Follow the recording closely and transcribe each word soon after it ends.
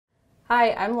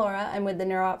Hi, I'm Laura. I'm with the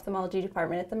Neuro-ophthalmology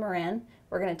department at the Moran.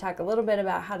 We're going to talk a little bit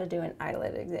about how to do an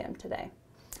eyelid exam today.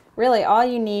 Really, all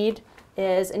you need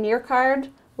is a near card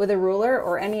with a ruler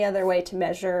or any other way to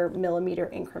measure millimeter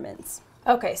increments.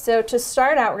 Okay, so to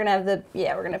start out, we're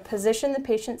going to position the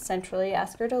patient centrally,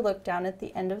 ask her to look down at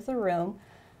the end of the room.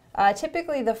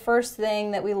 Typically, the first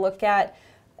thing that we look at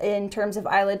in terms of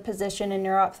eyelid position in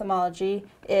neuro-ophthalmology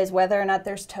is whether or not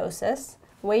there's ptosis.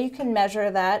 The way you can measure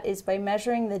that is by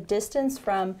measuring the distance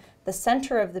from the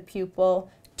center of the pupil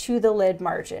to the lid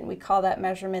margin. We call that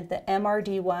measurement the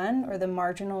MRD1, or the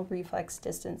marginal reflex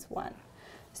distance 1.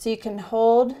 So you can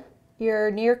hold your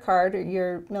near card or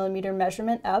your millimeter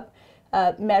measurement up,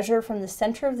 measure from the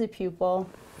center of the pupil,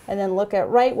 and then look at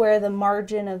right where the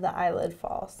margin of the eyelid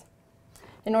falls.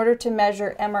 In order to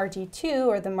measure MRD2,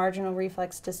 or the marginal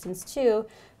reflex distance 2,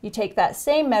 you take that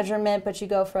same measurement, but you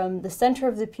go from the center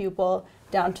of the pupil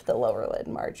down to the lower lid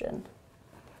margin.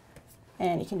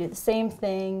 And you can do the same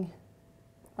thing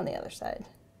on the other side.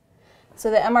 So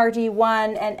the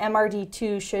MRD1 and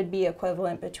MRD2 should be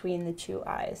equivalent between the two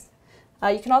eyes.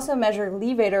 You can also measure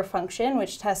levator function,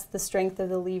 which tests the strength of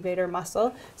the levator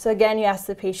muscle. So again, you ask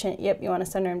the patient, yep, you want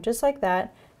to center them just like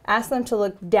that. Ask them to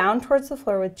look down towards the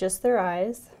floor with just their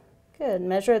eyes. Good.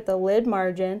 Measure at the lid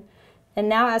margin. And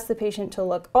now ask the patient to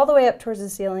look all the way up towards the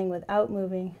ceiling without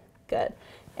moving. Good.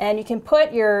 And you can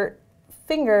put your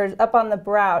fingers up on the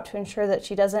brow to ensure that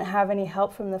she doesn't have any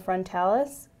help from the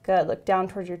frontalis. Good. Look down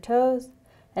towards your toes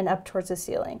and up towards the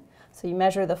ceiling. So you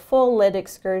measure the full lid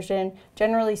excursion.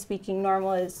 Generally speaking,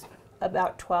 normal is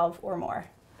about 12 or more.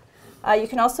 You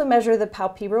can also measure the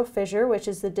palpebral fissure, which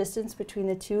is the distance between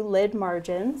the two lid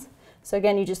margins. So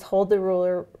again, you just hold the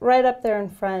ruler right up there in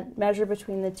front, measure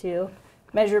between the two,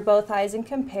 measure both eyes and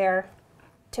compare.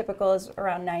 Typical is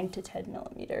around 9 to 10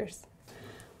 millimeters.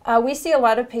 We see a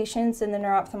lot of patients in the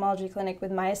neuro-ophthalmology clinic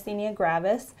with myasthenia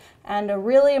gravis, and a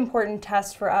really important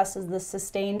test for us is the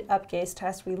sustained upgaze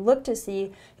test. We look to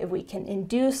see if we can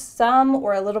induce some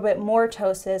or a little bit more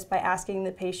ptosis by asking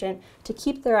the patient to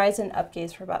keep their eyes in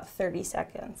upgaze for about 30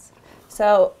 seconds.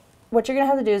 So what you're going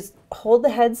to have to do is hold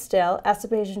the head still, ask the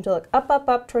patient to look up, up,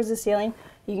 up towards the ceiling.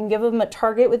 You can give them a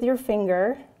target with your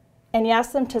finger, and you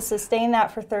ask them to sustain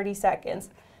that for 30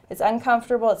 seconds. It's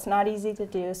uncomfortable, it's not easy to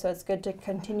do, so it's good to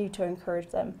continue to encourage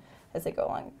them as they go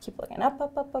along. Keep looking up,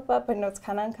 up, up, up, up. I know it's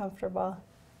kind of uncomfortable.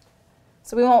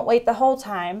 So we won't wait the whole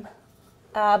time,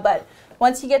 but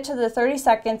once you get to the 30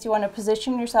 seconds, you want to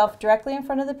position yourself directly in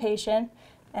front of the patient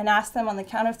and ask them on the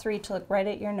count of 3 to look right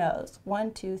at your nose.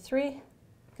 1, 2, 3.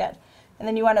 Good. And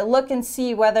then you want to look and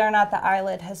see whether or not the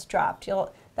eyelid has dropped.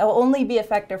 That will only be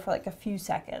effective for like a few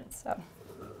seconds. So.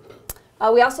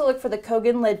 We also look for the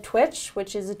Kogan lid twitch,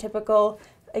 which is a typical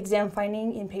exam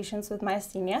finding in patients with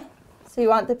myasthenia. So you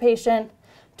want the patient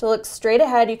to look straight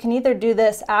ahead. You can either do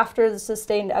this after the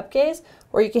sustained upgaze,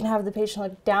 or you can have the patient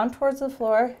look down towards the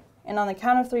floor, and on the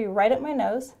count of 3, right at my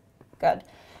nose. Good.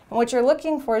 And what you're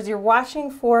looking for is you're watching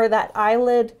for that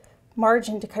eyelid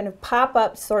margin to kind of pop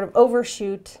up, sort of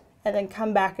overshoot, and then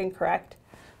come back and correct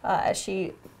as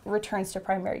she returns to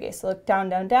primary gaze. So look down,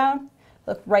 down, down.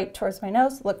 Look right towards my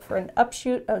nose. Look for an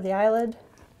upshoot of the eyelid.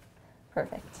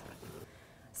 Perfect.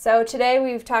 So today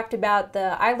we've talked about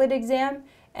the eyelid exam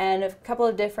and a couple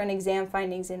of different exam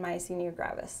findings in myasthenia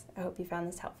gravis. I hope you found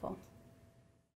this helpful.